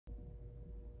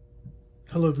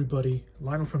Hello everybody,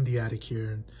 Lionel from the attic here,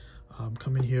 and I'm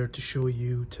coming here to show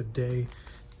you today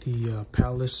the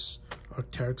Palace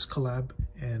Arc'teryx collab.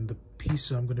 And the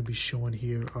pieces I'm going to be showing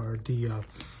here are the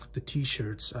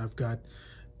t-shirts. I've got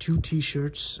two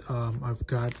t-shirts. I've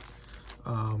got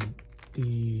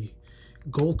the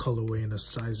gold colorway in a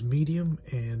size medium,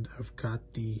 and I've got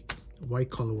the white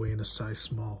colorway in a size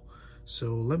small.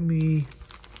 So let me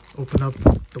open up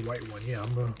the white one. Yeah,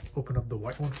 I'm going to open up the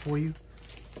white one for you.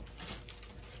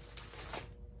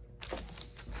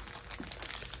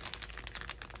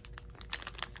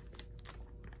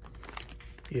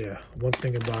 Yeah, one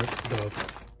thing about the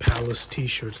Palace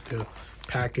t-shirts, they're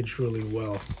packaged really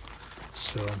well.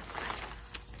 So,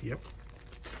 yep.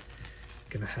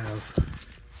 Gonna have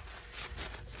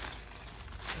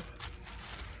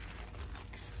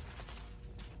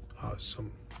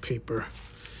some paper.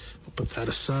 I'll put that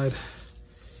aside.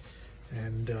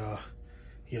 And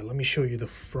yeah, let me show you the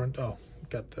front. Oh,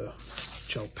 got the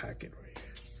gel packet right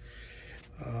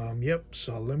here. Yep,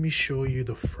 so let me show you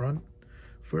the front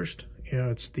first.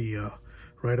 It's the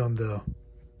right on the,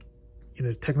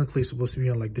 technically it's supposed to be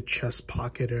on like the chest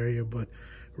pocket area, but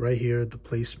right here the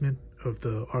placement of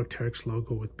the Arc'teryx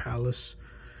logo with Palace.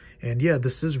 And yeah,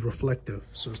 this is reflective,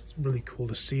 so it's really cool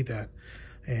to see that.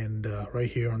 And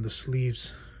right here on the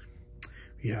sleeves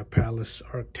we have Palace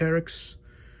Arc'teryx,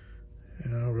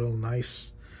 real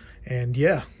nice. And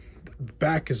yeah, the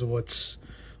back is what's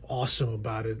awesome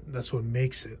about it. That's what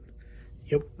makes it.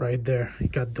 Yep, right there you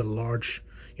got the large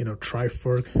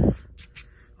tri-ferg.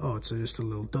 Oh, it's just a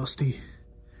little dusty,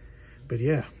 but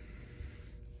yeah,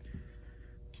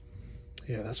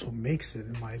 that's what makes it,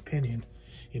 in my opinion.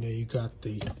 You got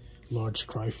the large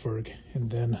tri-ferg, and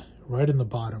then right in the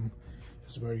bottom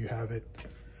is where you have it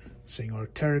saying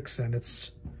Arc'teryx, and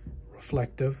it's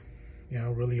reflective.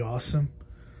 Really awesome,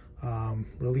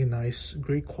 really nice,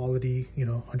 great quality,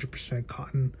 100%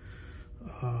 cotton.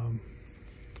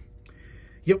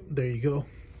 Yep, there you go.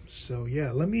 So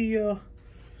yeah, let me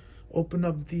open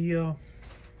up the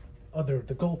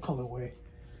gold colorway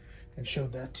and show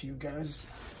that to you guys.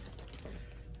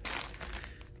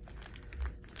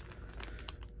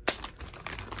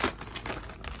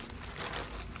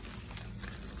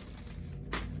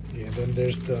 Yeah, then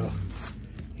there's the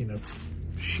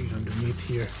sheet underneath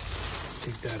here.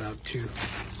 Take that out too.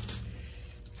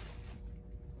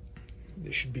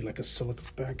 There should be like a silicone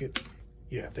packet.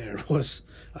 Yeah, there it was.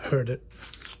 I heard it.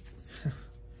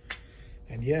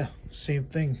 And yeah, same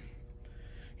thing,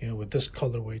 with this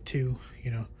colorway too,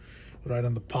 right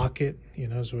on the pocket,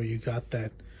 is where you got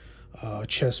that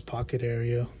chest pocket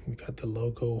area. We got the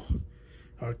logo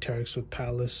Arc'teryx with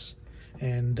Palace.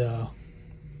 And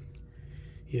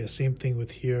yeah, same thing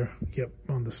with here. Yep,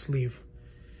 on the sleeve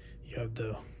you have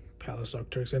the Palace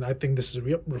Arc'teryx, and I think this is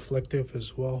reflective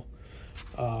as well.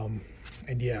 And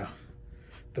yeah,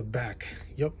 the back,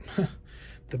 yep.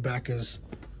 The back is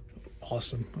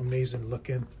awesome, amazing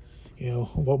looking.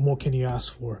 What more can you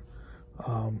ask for?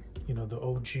 The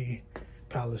OG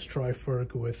Palace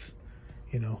tri-ferg with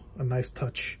a nice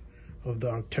touch of the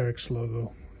Arc'teryx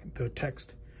logo, the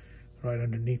text right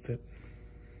underneath it.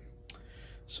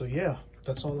 So yeah,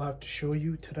 that's all I have to show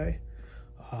you today.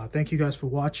 Thank you guys for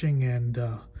watching, and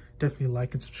definitely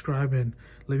like and subscribe, and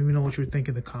let me know what you think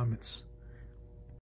in the comments.